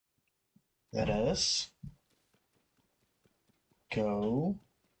Let us go.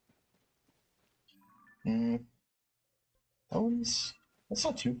 Mm, that's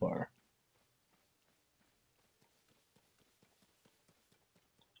not too far.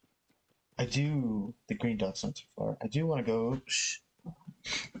 The green dot's not too far. I do want to go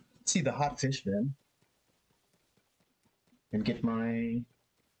see the hot fish then and get my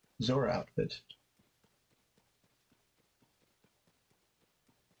Zora outfit.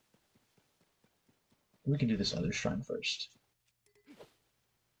 We can do this other shrine first.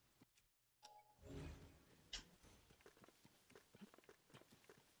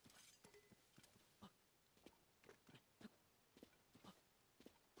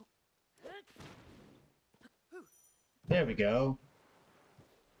 There we go.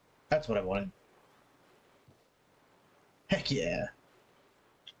 That's what I wanted. Heck yeah.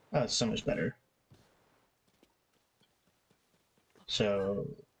 Oh, it's so much better. So,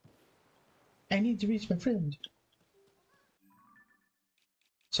 I need to reach my friend.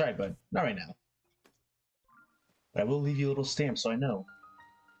 Sorry, bud. Not right now. But I will leave you a little stamp so I know.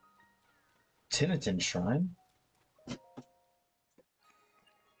 Tinnitin Shrine?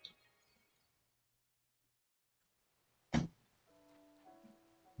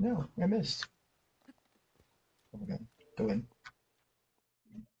 No, I missed. Oh my god. Go in.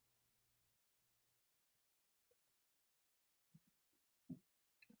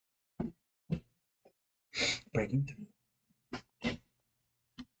 Breaking through.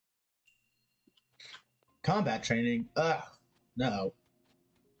 Combat training? Ugh. No.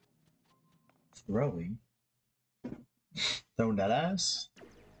 Throwing? Throwing that ass?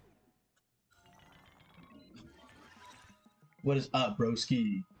 What is up,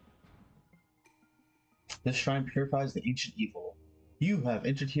 broski? This shrine purifies the ancient evil. You have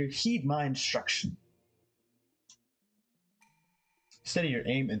entered here. Heed my instruction. Steady your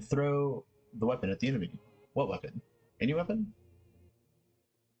aim and throw the weapon at the enemy. What weapon? Any weapon?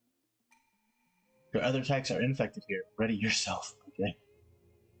 Your other attacks are ineffective here. Ready yourself. Okay.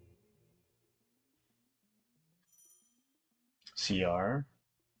 CR.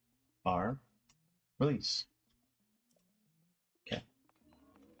 R. Release. Okay.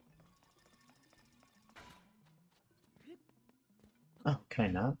 Oh, can I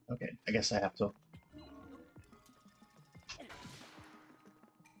not? Okay, I guess I have to.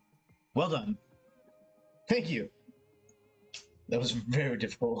 Well done. Thank you. That was very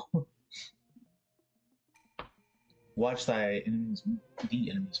difficult. Watch the enemy's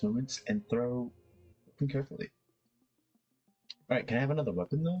movements and throw them carefully. Alright, can I have another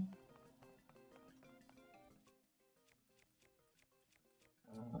weapon though?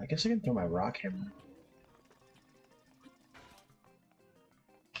 I guess I can throw my rock hammer.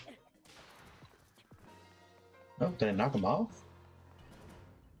 Oh, did I knock him off?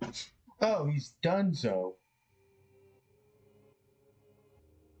 Oh, he's done so.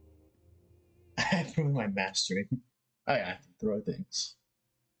 I have proven my mastery. Oh yeah, I can throw things.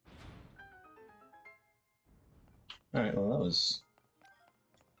 Alright, well that was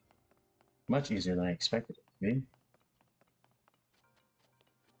much easier than I expected it to be.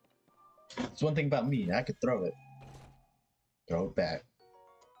 It's one thing about me, I could throw it. Throw it back.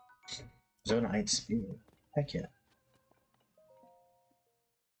 Zonite Spear. Heck yeah.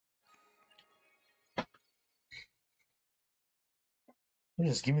 They're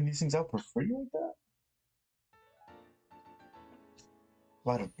just giving these things out for free like that?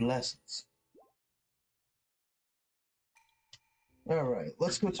 What a blessings. Alright,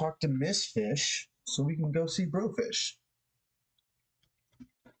 let's go talk to Miss Fish so we can go see Brofish.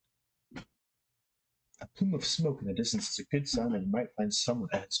 A plume of smoke in the distance is a good sign that you might find someone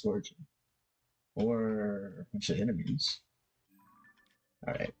at its origin. Or a bunch of enemies.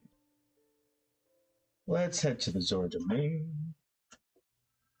 Alright. Let's head to the Zora domain.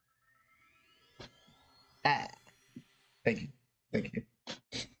 Ah! Thank you. Thank you.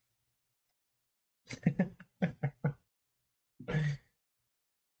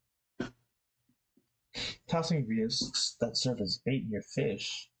 Tossing ingredients that serve as bait in your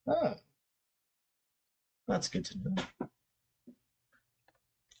fish. Ah, that's good to know.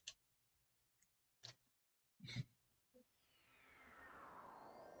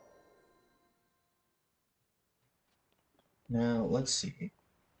 Now, let's see.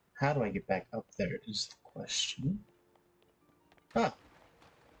 How do I get back up there is the question. Ah,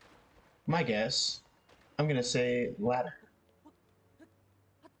 my guess. I'm gonna say ladder.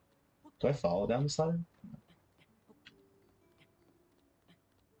 Do I follow down this ladder?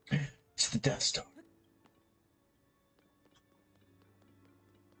 It's the Death Star.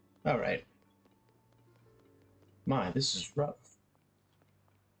 Alright. My, this is rough.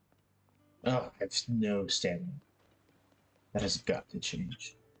 Oh, I have no stamina. That has got to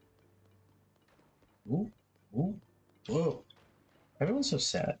change. Ooh, ooh, whoa. Everyone's so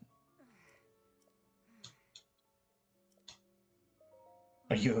sad.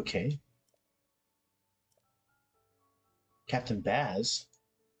 Are you okay? Captain Baz?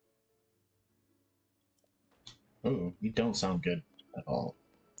 Ooh, you don't sound good at all.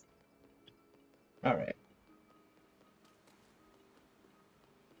 Alright.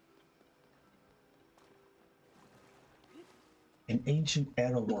 An ancient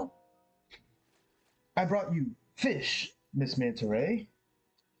heirloom. I brought you fish, Miss Manta Ray.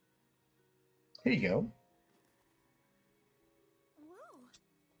 Here you go.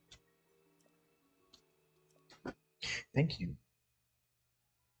 Whoa. Thank you.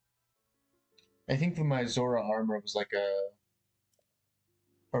 I think the my Zora armor was like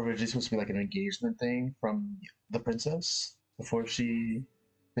originally supposed to be like an engagement thing from the princess before she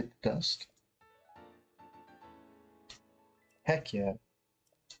bit the dust. Heck yeah.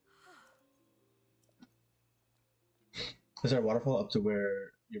 Is there a waterfall up to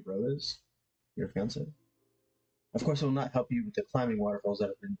where your bro is? Your fiance? Of course, it will not help you with the climbing waterfalls that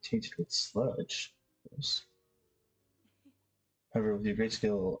have been tainted with sludge. Yes. However, with your great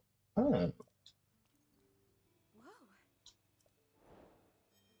skill. Ah, Whoa.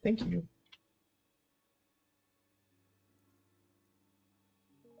 thank you.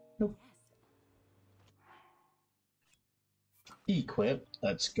 Nope. Yes. Equip.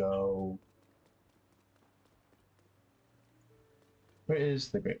 Let's go. Where is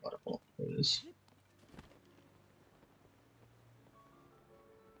the great waterfall? There it is.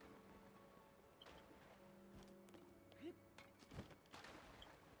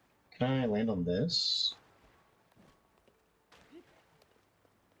 Can I land on this?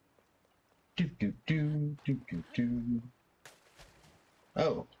 Do do do do do do.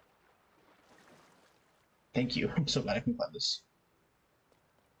 Oh, thank you. I'm so glad I can climb this.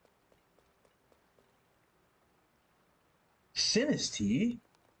 Sinisty?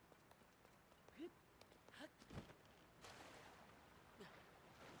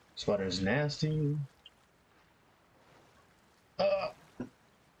 Splatter's nasty. Uh,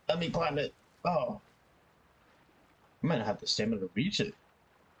 let me climb it. Oh, I might not have the stamina to reach it.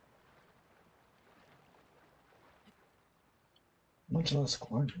 Much less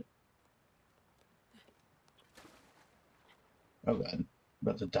climb it. Oh god, I'm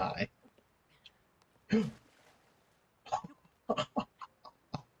about to die.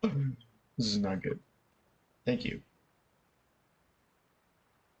 This is not good. Thank you.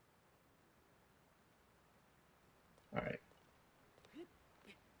 Alright.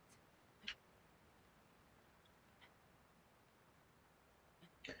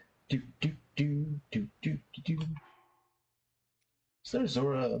 Do do do do do do do. Is there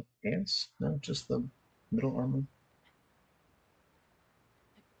Zora ants? No, just the middle armor.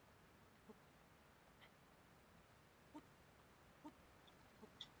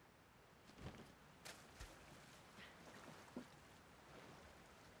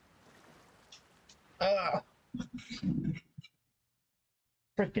 Ah!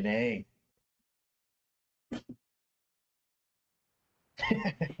 Frickin' A.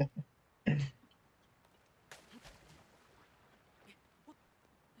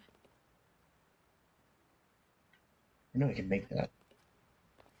 I know I can make that.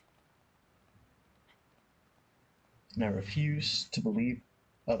 And I refuse to believe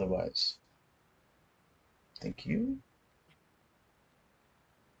otherwise. Thank you.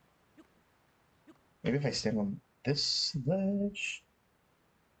 Maybe if I stand on this ledge.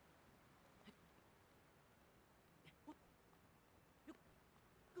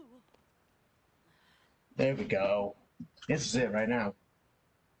 There we go. This is it right now.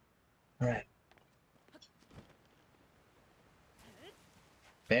 Alright.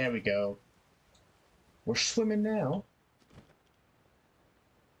 There we go. We're swimming now.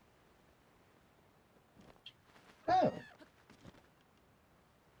 Oh.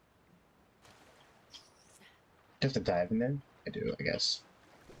 Do I have to dive in there? I do, I guess.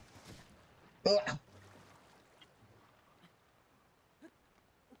 Ugh.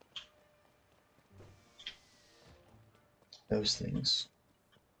 Those things.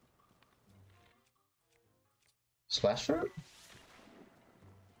 Splash fruit?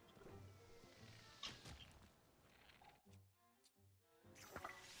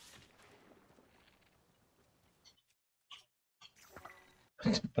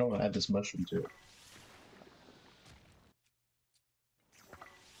 I don't want to add this mushroom to it.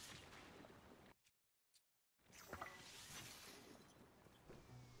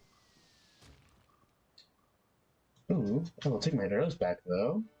 Ooh, I will take my arrows back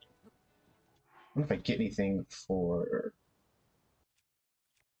though. wonder if I get anything for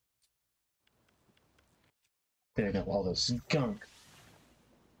clearing up all this gunk.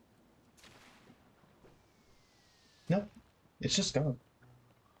 Nope, it's just gone.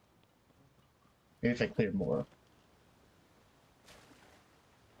 Maybe if I clear more.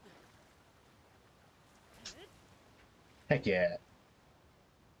 Heck yeah.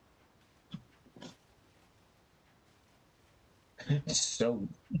 It's so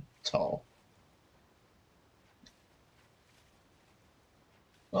tall.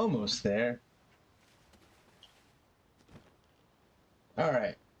 Almost there.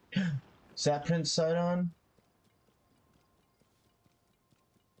 Alright. Is that Prince Sidon?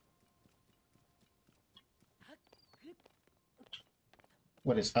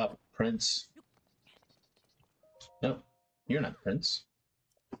 What is up, Prince? Nope, you're not Prince.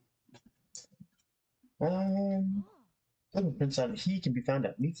 Um, Prince Sidon, he can be found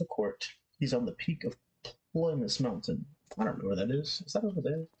at Mitha Court. He's on the peak of Ploymus Mountain. I don't know where that is. Is that over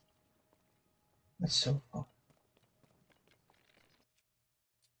there? That's so far.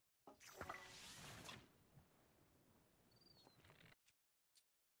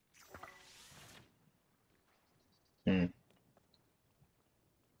 Hmm.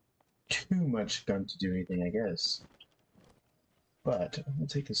 Too much gun to do anything, I guess. But I'm gonna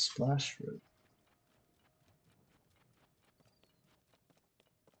take the splash route.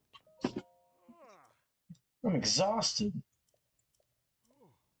 I'm exhausted.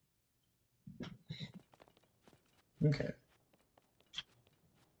 Okay.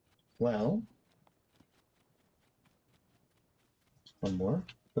 Well, one more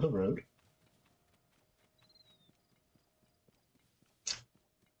for the road.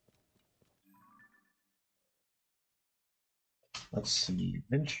 Let's see.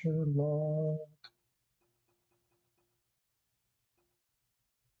 Adventure log.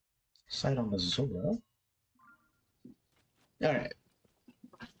 Site on the Zora. Alright.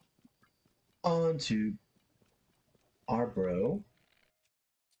 On to our bro.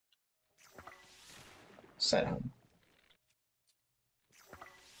 Sidon.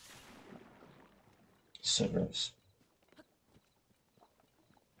 So gross.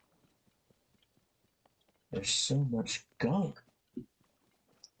 There's so much gunk.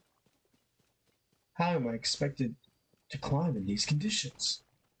 How am I expected to climb in these conditions?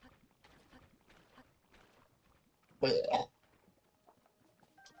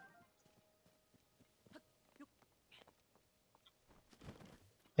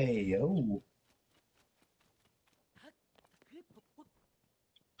 Hey, yo.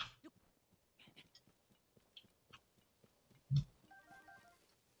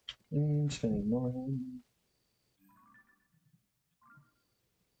 Just gonna ignore him.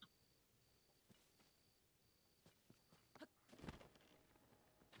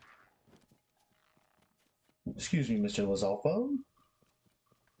 Excuse me, Mr. Lazalfo.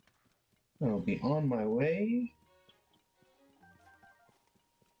 I'll be on my way.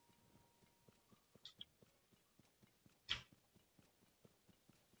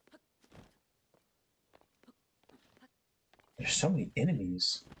 There's so many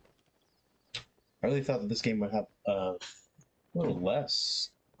enemies. I really thought that this game would have a little less.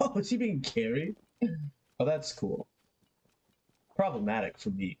 Oh, is he being carried? Oh, that's cool. Problematic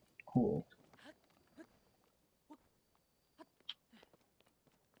for me. Cool.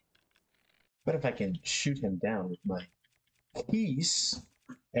 But if I can shoot him down with my peace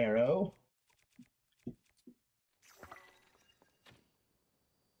arrow.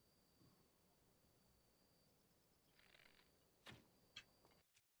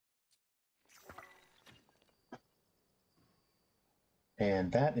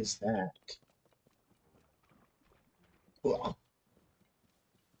 And that is that. Ugh.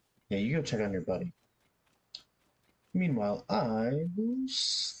 Yeah, you go check on your buddy. Meanwhile, I will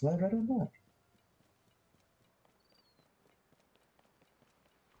slide right on by.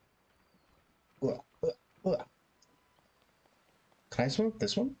 Ugh, ugh, ugh. Can I smoke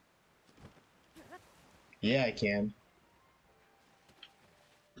this one? Yeah, I can.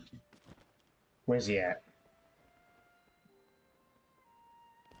 Where's he at?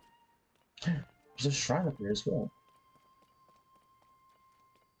 There's a shrine up here as well.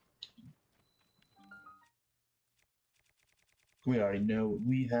 We already know what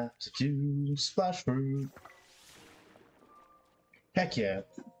we have to do. Splash fruit. Heck yeah.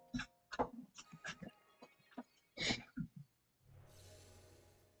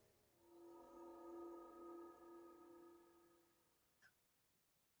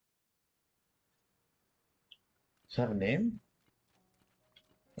 Does it have a name?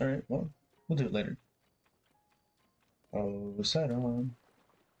 Alright, well, we'll do it later. Oh, Sidon.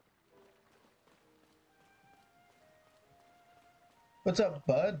 What's up,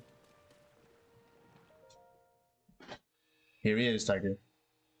 bud? Here he is, Tiger. Is it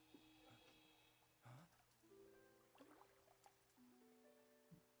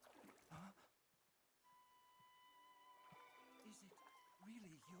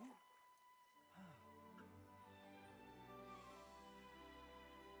really you?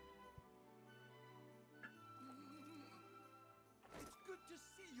 It's good to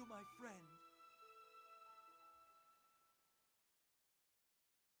see you, my friend.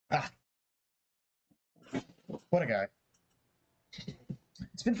 Ah, what a guy.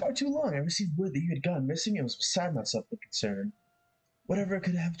 It's been far too long. I received word that you had gone missing and was beside myself with concern. Whatever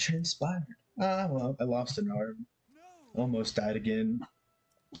could have transpired. Ah, well, I lost an arm. No! Almost died again.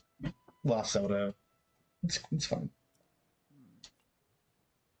 Lost Zelda. It's fine.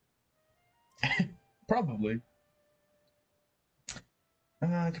 Probably.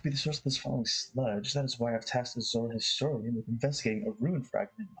 It could be the source of this falling sludge. That is why I've tasked the Zora historian with investigating a ruin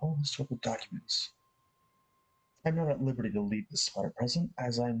fragment in all historical documents. I'm not at liberty to leave this spot at present,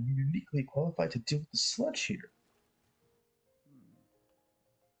 as I'm uniquely qualified to deal with the sludge here.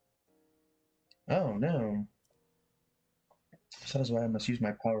 Oh no. So that is why I must use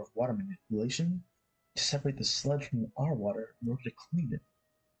my power of water manipulation to separate the sludge from our water in order to clean it.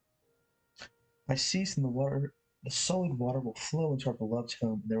 If I cease in the water, the solid water will flow into our beloved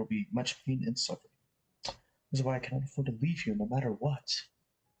home, and there will be much pain and suffering. This is why I cannot afford to leave here no matter what.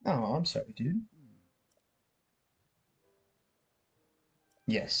 Oh, I'm sorry, dude.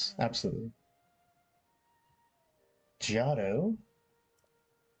 Yes, absolutely. Giotto?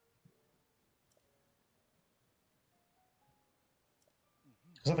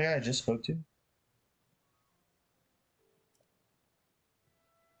 Is that the guy I just spoke to?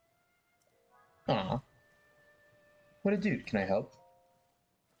 Aw. What a dude. Can I help?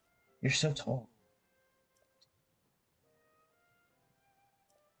 You're so tall.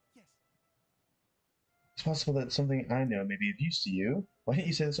 Yes. It's possible that something I know may be of use to you. Why didn't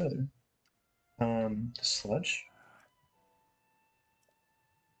you say this earlier? The sludge?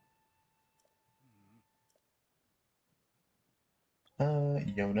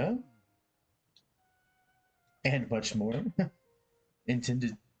 Yona? And much more.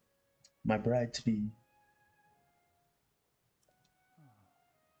 Intended my bride to be.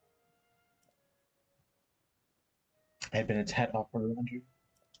 I had been a tat opera around you.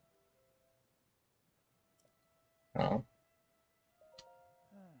 Oh.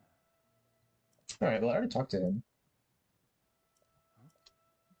 Alright, well, I already talked to him.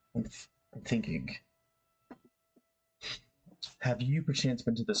 I'm thinking. Have you perchance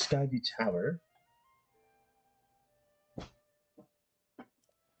been to the Skyview Tower?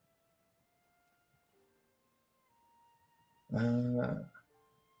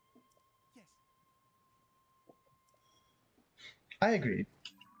 Yes. I agree.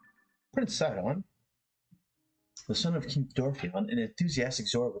 Prince Sidon, the son of King Dorfion, an enthusiastic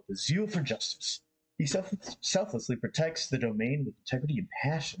Zora with a zeal for justice. He selflessly protects the domain with integrity and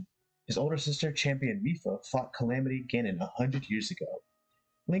passion. His older sister, Champion Mifa, fought Calamity Ganon 100 years ago.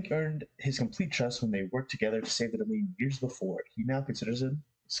 Link earned his complete trust when they worked together to save the domain years before. He now considers him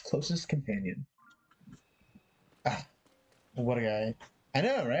his closest companion. Ah, what a guy. I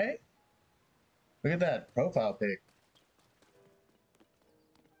know, right? Look at that profile pic.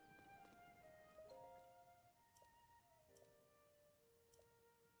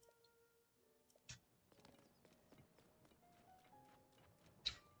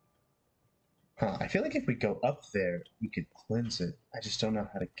 Huh, I feel like if we go up there, we could cleanse it. I just don't know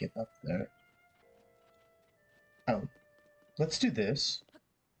how to get up there. Oh, let's do this.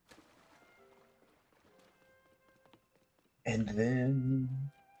 And then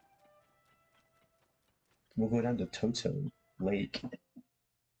we'll go down to Toto Lake.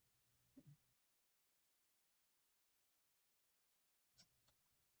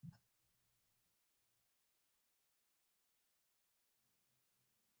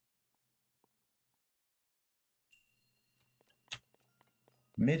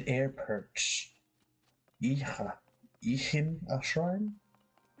 Mid-air perch. IHEN-A shrine?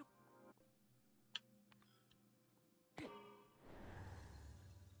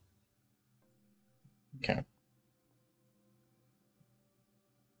 Okay.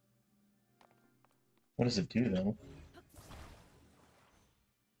 What does it do, though?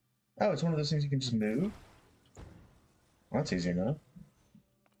 Oh, it's one of those things you can just move? Well, that's easier now.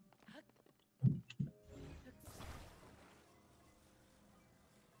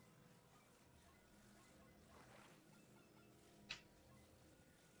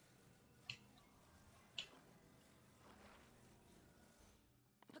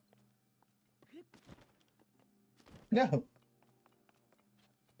 No!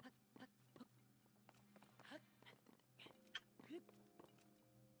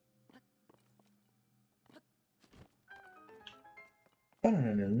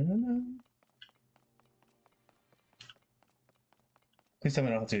 Ba-na-na-na-na-na. Please tell me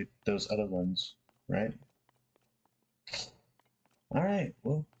I don't have to do those other ones, right? Alright,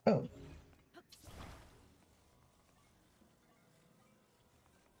 well, oh.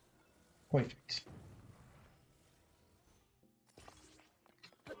 Perfect.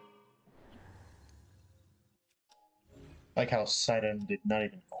 Like how Sidon did not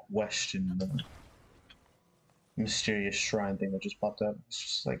even question the mysterious shrine thing that just popped up. It's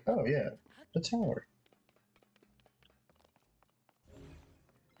just like, oh yeah, the tower.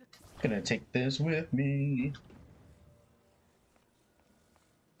 Gonna take this with me.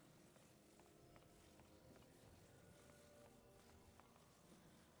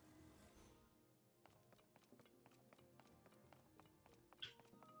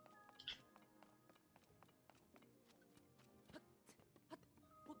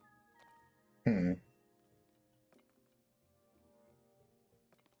 Hmm.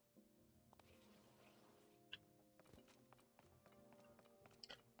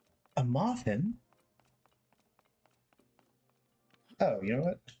 A muffin? Oh, you know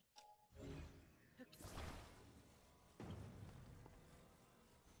what?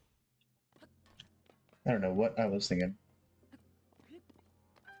 I don't know what I was thinking.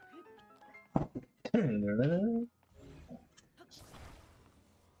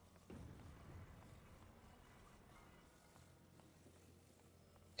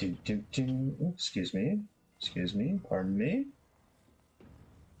 Excuse me. Excuse me. Pardon me.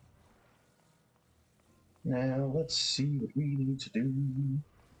 Now let's see what we need to do.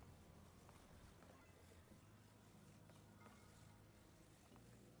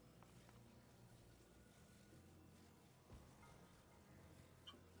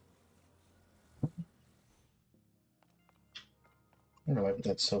 I don't know why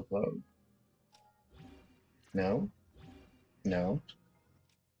that's so low. No. No.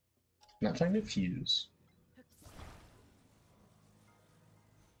 Not trying to fuse.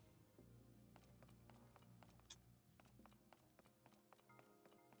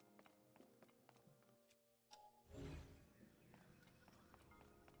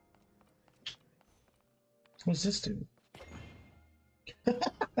 What's this do?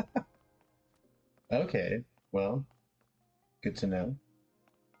 Okay. Well, good to know.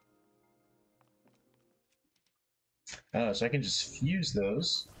 Oh, so I can just fuse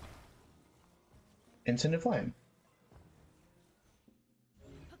those into the flame.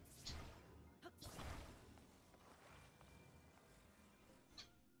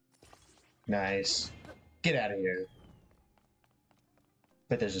 Nice. Get out of here.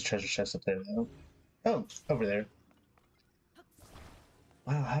 Bet there's a treasure chest up there, though. Oh, over there.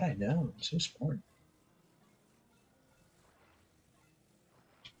 Wow, how'd I know? I'm so smart.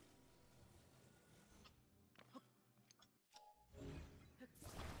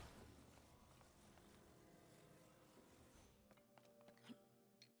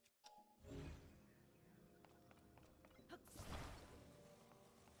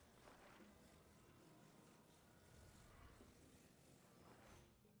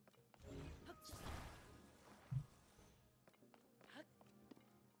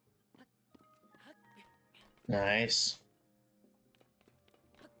 Nice.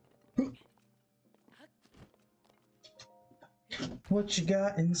 What you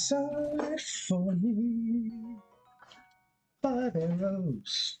got inside for me? 5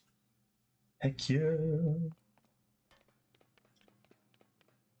 arrows. Heck yeah.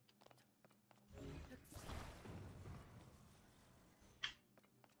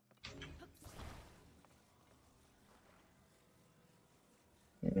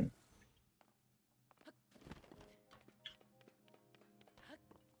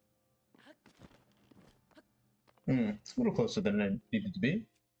 It's a little closer than I needed to be,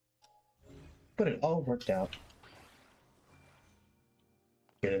 but it all worked out.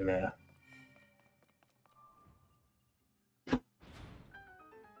 Get in there.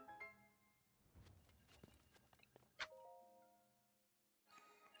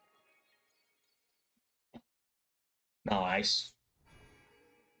 Nice.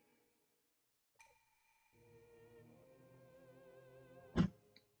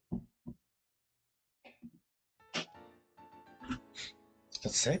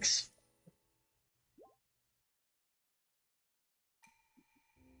 That's 6?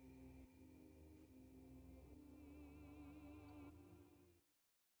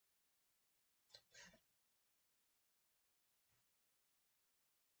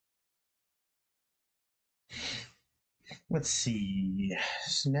 Let's see.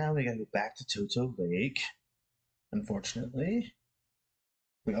 So now we gotta go back to Toto Lake. Unfortunately.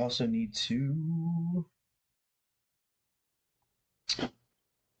 We also need to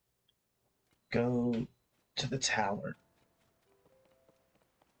go to the tower.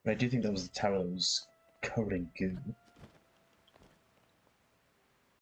 But I do think that was the tower that was covered in goo.